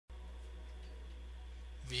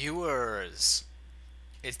Viewers,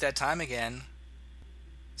 it's that time again.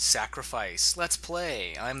 Sacrifice. Let's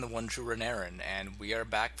play. I'm the one true Renarin, and we are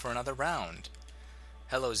back for another round.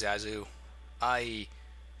 Hello, Zazu.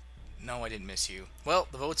 No, I didn't miss you. Well,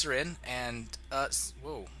 the votes are in, and,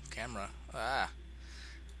 whoa, camera.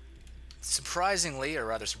 Surprisingly, or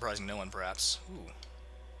rather surprising no one, perhaps. Ooh,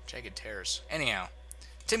 jagged tears. Anyhow,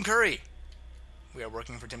 Tim Curry. We are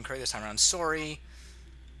working for Tim Curry this time around. Sorry,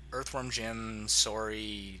 Earthworm Jim.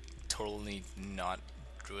 Sorry, totally not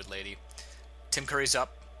Druid Lady. Tim Curry's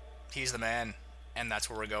up. He's the man, and that's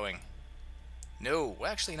where we're going. No,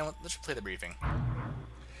 actually, you know what? Let's play the briefing.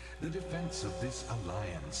 The defense of this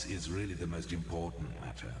alliance is really the most important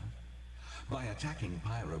matter. By attacking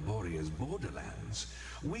Pyroboria's borderlands,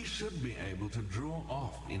 we should be able to draw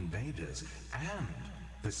off invaders and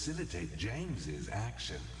facilitate James's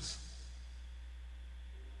actions.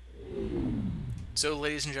 So,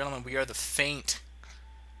 ladies and gentlemen, we are the Faint,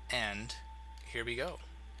 and here we go.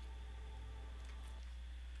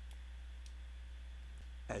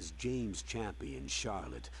 As James' champion,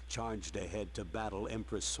 Charlotte, charged ahead to battle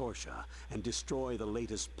Empress Sorsha and destroy the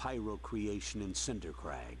latest pyro creation in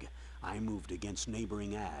Cindercrag, I moved against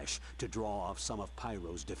neighboring Ash to draw off some of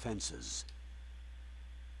Pyro's defenses.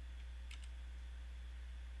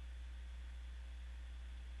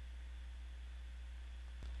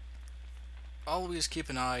 Always keep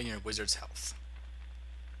an eye on your wizard's health.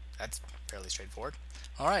 That's fairly straightforward.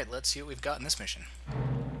 Alright, let's see what we've got in this mission.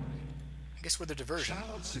 I guess we're the diversion.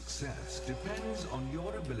 Charlotte's success depends on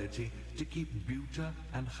your ability to keep Buta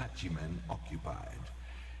and Hachimen occupied.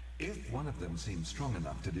 If one of them seems strong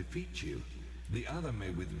enough to defeat you, the other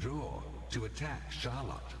may withdraw to attack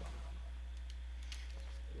Charlotte.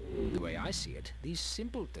 The way I see it, these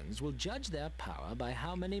simpletons will judge their power by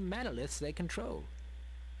how many manoliths they control.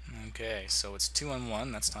 Okay, so it's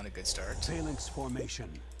 2-on-1. That's not a good start. Phalanx formation.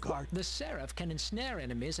 Guard. The Seraph can ensnare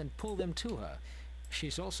enemies and pull them to her.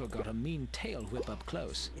 She's also got a mean tail whip up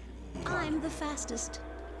close. I'm the fastest.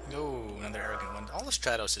 No, another arrogant one. All the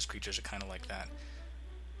Stratos' creatures are kind of like that.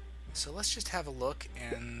 So let's just have a look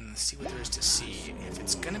and see what there is to see. If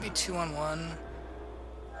it's going to be 2-on-1,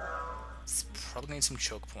 it's probably need some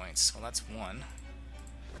choke points. Well, that's one.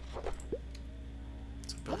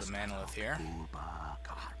 Let's build a manolith here.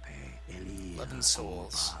 11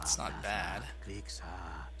 souls. It's not bad.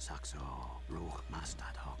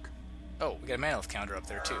 Oh, we got a manolith counter up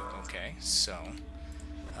there too. Okay, so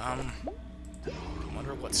I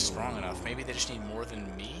wonder what's strong enough. Maybe they just need more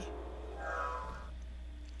than me?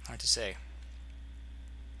 Hard to say.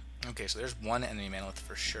 Okay, so there's one enemy manolith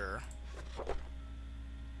for sure.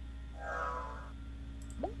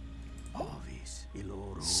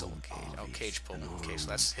 Soul Cage. Oh, Cage Pull. Okay, so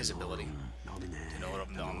that's his ability.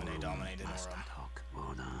 Denorum, Dominate, Denorum.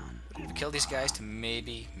 If we kill these guys to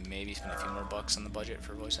maybe spend a few more bucks on the budget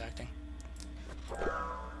for voice acting.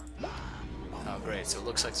 Oh, great. So it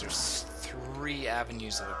looks like there's 3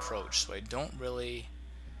 avenues of approach, so I don't really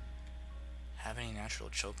have any natural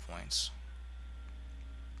choke points.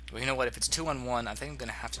 Well, you know what? If it's 2-on-1, I think I'm going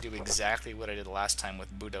to have to do exactly what I did last time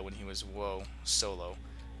with Buta when he was solo,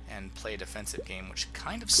 and play a defensive game, which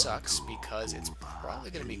kind of sucks because it's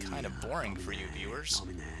probably going to be kind of boring for you viewers.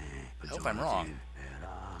 I hope I'm wrong.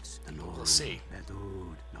 We'll see.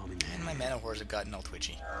 And my mana whores have gotten all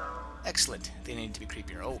twitchy. Excellent. They need to be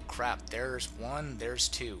creepier. Oh crap, there's 1, there's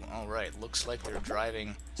 2. Alright, looks like they're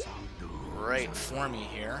driving right for me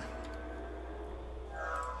here.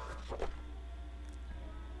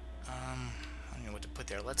 I don't know what to put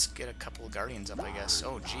there. Let's get a couple of guardians up, I guess.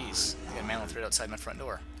 Oh jeez, I got a manolith right outside my front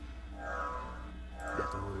door.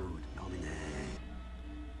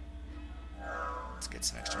 Let's get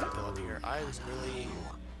some extra people up here. I really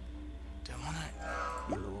don't want to...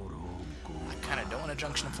 I kind of don't want a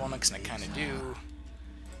Junction of Flummox, and I kind of do.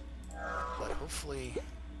 But hopefully...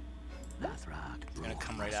 they're going to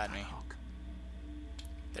come right at me.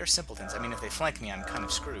 They're simpletons. I mean, if they flank me, I'm kind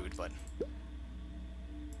of screwed, but...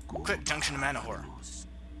 Quick, Junction of Manahor.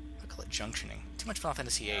 I call it junctioning. Too much Final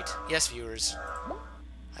Fantasy VIII. Yes, viewers.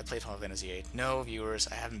 I played Final Fantasy VIII. No, viewers,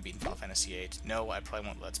 I haven't beaten Final Fantasy VIII. No, I probably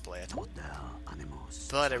won't Let's Play it.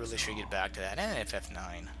 But I really should get back to that. And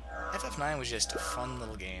FF9. FF9 was just a fun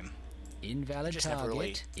little game. Invalid Just never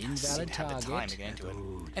really Invalid have the time to get into it.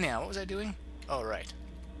 Anyhow, what was I doing? Oh, right.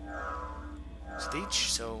 So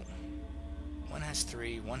each, so... one has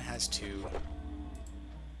 3, one has 2.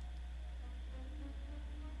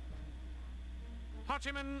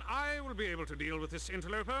 Hachimen, I will be able to deal with this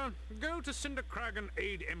interloper. Go to Cindercrag and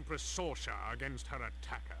aid Empress Sorsha against her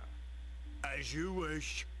attacker. As you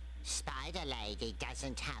wish. Spider Lady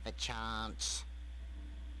doesn't have a chance.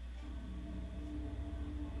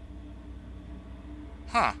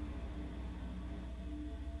 Huh.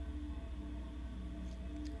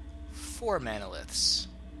 4 manoliths.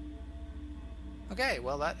 Okay,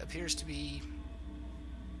 well that appears to be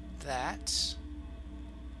that.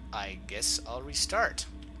 I guess I'll restart.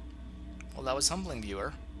 Well, that was humbling,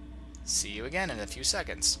 viewer. See you again in a few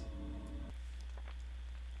seconds.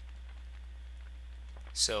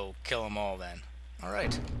 So, kill them all then.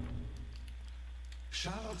 Alright.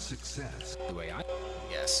 Charlotte's success. The way I...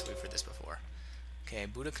 Yes, we've heard this before. Okay,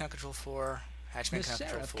 Buta can control 4. Hatchman The can control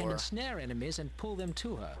Seraph 4. can ensnare enemies and pull them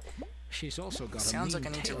to her. She's also got Sounds a mean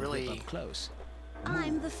like I need to tail really- whip up close.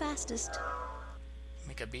 I'm the fastest.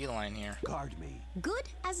 Make a beeline here. Guard me. Good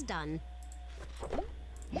as done.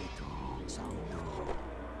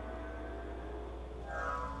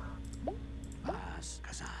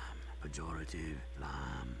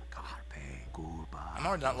 I'm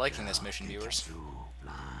already not liking this mission, viewers.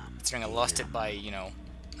 Considering I lost it by, you know,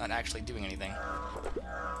 not actually doing anything.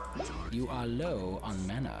 You are low on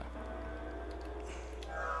mana.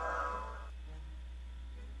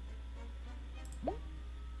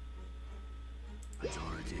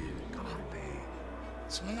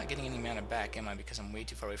 So I'm not getting any mana back, am I? Because I'm way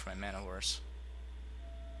too far away from my mana horse.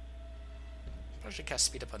 I should cast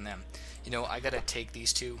speed up on them. You know, I gotta take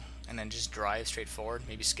these two and then just drive straight forward.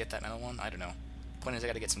 Maybe skip that metal one. I don't know. Point is, I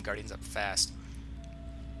gotta get some guardians up fast.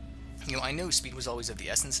 You know, I know speed was always of the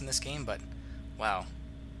essence in this game, but wow,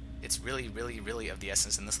 it's really, really, really of the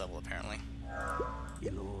essence in this level apparently.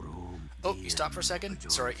 Oh, you stopped for a second?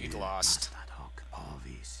 Sorry, you lost.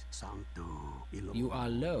 You are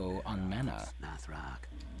low on mana.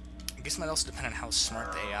 I guess it might also depend on how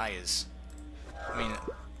smart the AI is. I mean,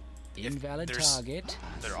 Invalid there's- target.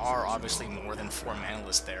 there are obviously more than 4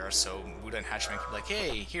 manoliths there, so Buta and Hatchman could be like,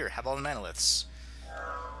 hey, here, have all the manoliths.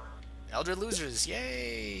 Elder losers,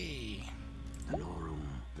 yay!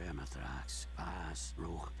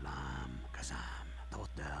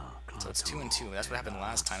 So it's 2 and 2. That's what happened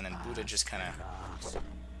last time, and then Buta just kind of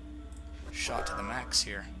shot to the max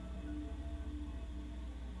here.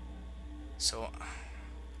 So,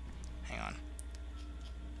 hang on.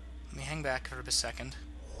 Let me hang back for a second.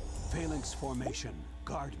 Phalanx formation.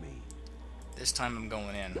 Guard me. This time I'm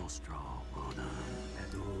going in.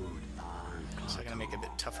 So I'm gonna make it a bit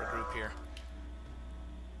tougher group here.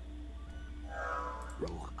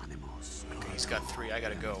 Okay, he's got 3. I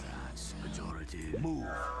gotta go. Move.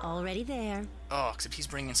 Already there. Oh, except he's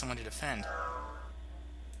bringing someone to defend.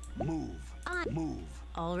 Move. Move.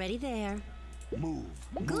 Already there. Move.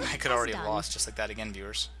 Good I could as already have done. lost just like that again,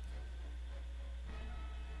 viewers.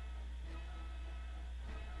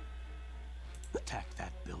 Attack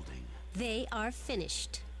that building. They are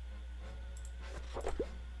finished.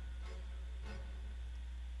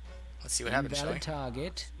 Let's see what happens, shall we? Invalid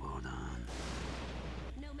target.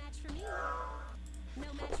 No match for me.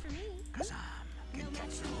 No match for me. No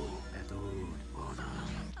match for me.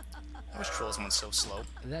 I wish Trolls went so slow.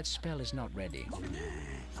 That spell is not ready.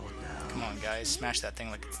 Come on, guys, smash that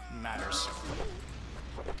thing like it matters.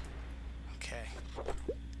 Okay.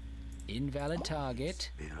 Invalid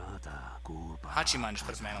target. Hachiman just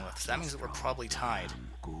put up manolith, so that means that we're probably tied.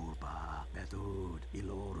 Come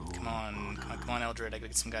on, come on, Eldred, I gotta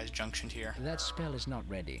get some guys junctioned here. That spell is not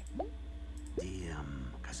ready.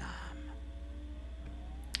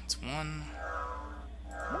 It's 1.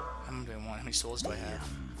 How many do I want? How many souls do I have?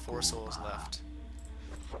 4 souls left.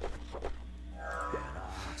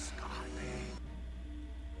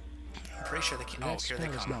 I'm pretty sure they can. Oh, That here spell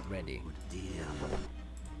they is come. not ready.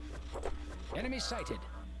 Enemy sighted.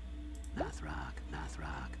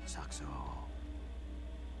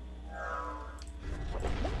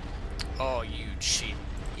 Oh, you cheat.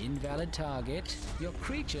 Invalid target. Your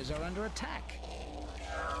creatures are under attack.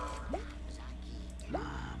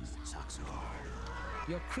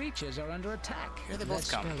 Your creatures are under attack. Here they That both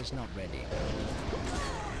come. spell is not ready.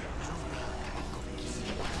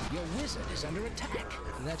 Your wizard is under attack.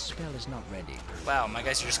 That spell is not ready. Wow, my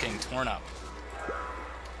guys are just getting torn up.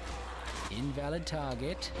 Invalid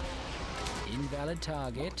target. Invalid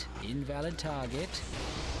target. Invalid target.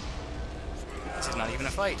 This is not even a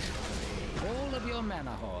fight. All of your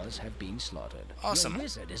mana whores have been slaughtered. Awesome. Your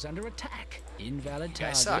wizard is under attack. Invalid You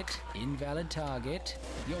guys target. suck. Invalid target.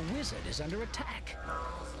 Your wizard is under attack.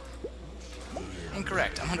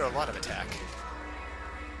 Incorrect. I'm under a lot of attack.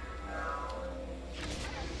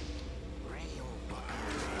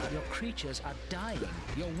 Your creatures are dying.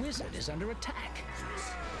 Your wizard is under attack.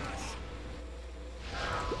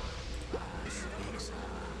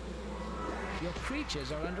 Your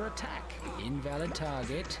creatures are under attack. Invalid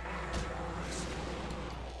target.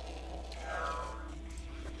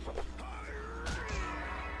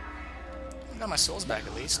 got my souls back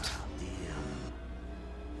at least.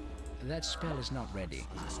 That spell is not ready.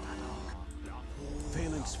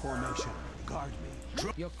 Phalanx formation. Guard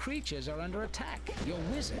me. Your creatures are under attack. Your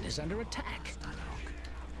wizard is under attack.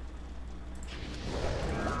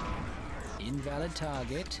 Invalid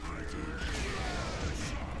target.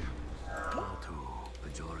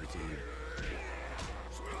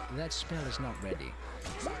 That spell is not ready.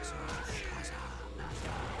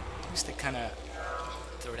 At least they kind of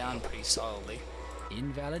throw down pretty solidly.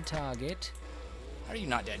 Invalid target. How are you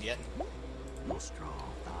not dead yet?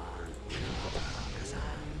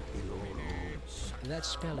 That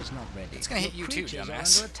spell is not ready. It's gonna hit you too, Creatures are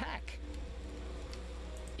dumbass. under attack.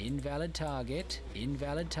 Invalid target.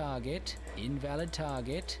 Invalid target. Invalid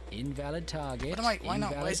target. Invalid target. What am I? Why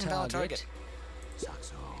not? Why is invalid target?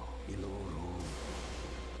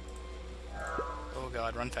 Oh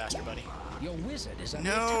god, run faster, buddy. Your wizard is under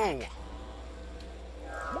No! attack.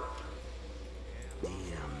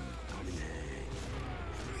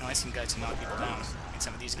 No, I seen guys who knock people down. Like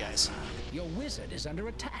some of these guys. Your wizard is under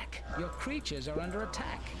attack. Your creatures are under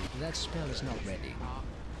attack. That spell is not ready.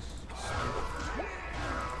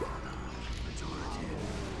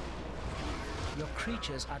 Your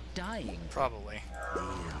creatures are dying. Probably. Am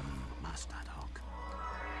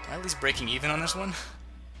I at least breaking even on this one?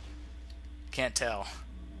 Can't tell.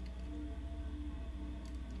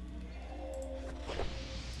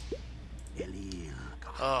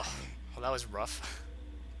 Oh, well that was rough.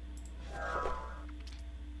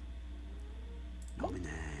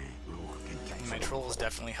 My trolls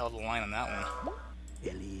definitely held the line on that one.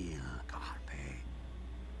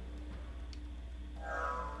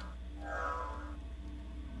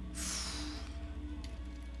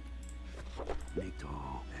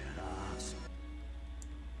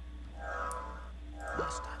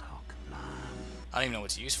 I don't even know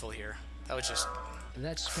what's useful here. That was just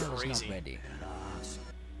That spell is crazy. not ready.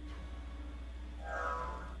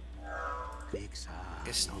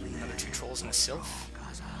 Guess another 2 trolls and a sylph.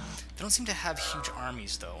 They don't seem to have huge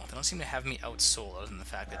armies though. They don't seem to have me outsold other than the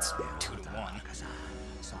fact that it's 2 to 1.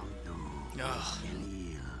 Ugh.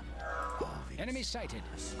 Enemy sighted.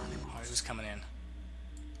 Alright, who's coming in?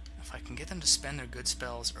 If I can get them to spend their good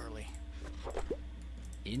spells early.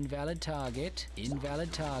 Invalid target.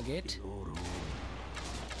 Invalid target.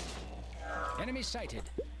 Enemy sighted.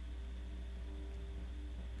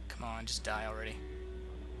 Come on, just die already.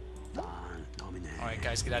 Alright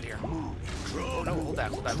guys, get out of here. No, hold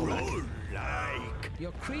back, hold back, hold back. Like.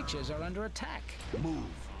 Your creatures are under attack. Move.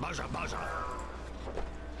 Buzzer, buzzer.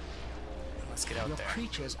 Let's get out Your there.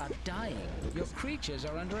 creatures are dying. Your creatures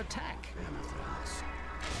are under attack.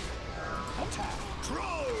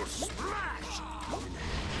 Troll smash.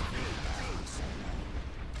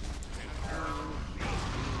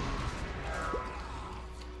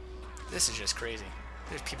 This is just crazy.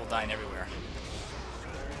 There's people dying everywhere.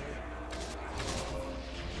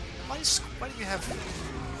 Why do you have...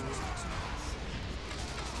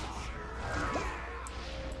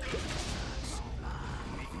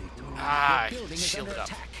 Ah, Your building is shield under it up.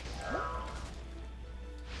 attack.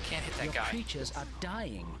 Can't hit that Your guy. creatures are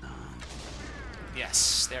dying.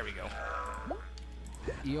 Yes, there we go.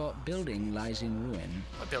 Your building lies in ruin.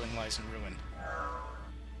 My building lies in ruin.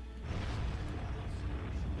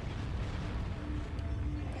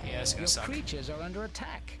 Yeah, it's gonna Your suck. creatures are under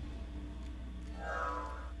attack.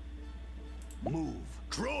 Move.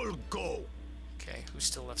 Troll go. Okay, who's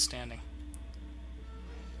still left standing?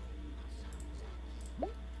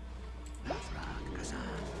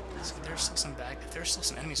 So there's still some there's still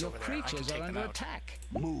some enemies Your over there. I can creatures take are them under out. attack.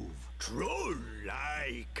 Move. Troll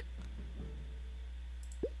like.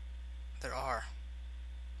 There are.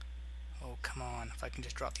 Oh, come on. If I can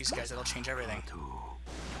just drop these guys, that'll change everything.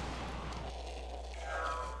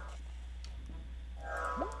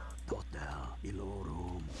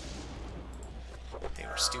 They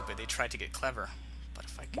were stupid. They tried to get clever. But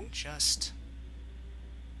if I can just...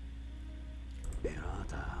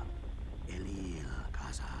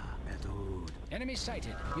 Enemy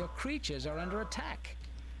sighted. Your creatures are under attack.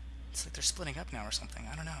 It's like they're splitting up now or something.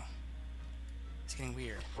 I don't know. It's getting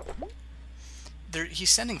weird. They're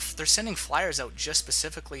sending flyers out just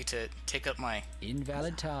specifically to take up my...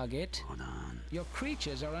 Invalid target. Your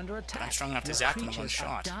creatures are under attack. I'm strong enough to Your zap them in one creatures are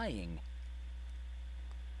shot. dying.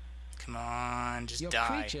 Come on, just Your die.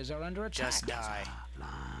 creatures are under attack. Just die.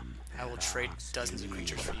 I will trade dozens of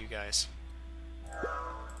creatures for you guys.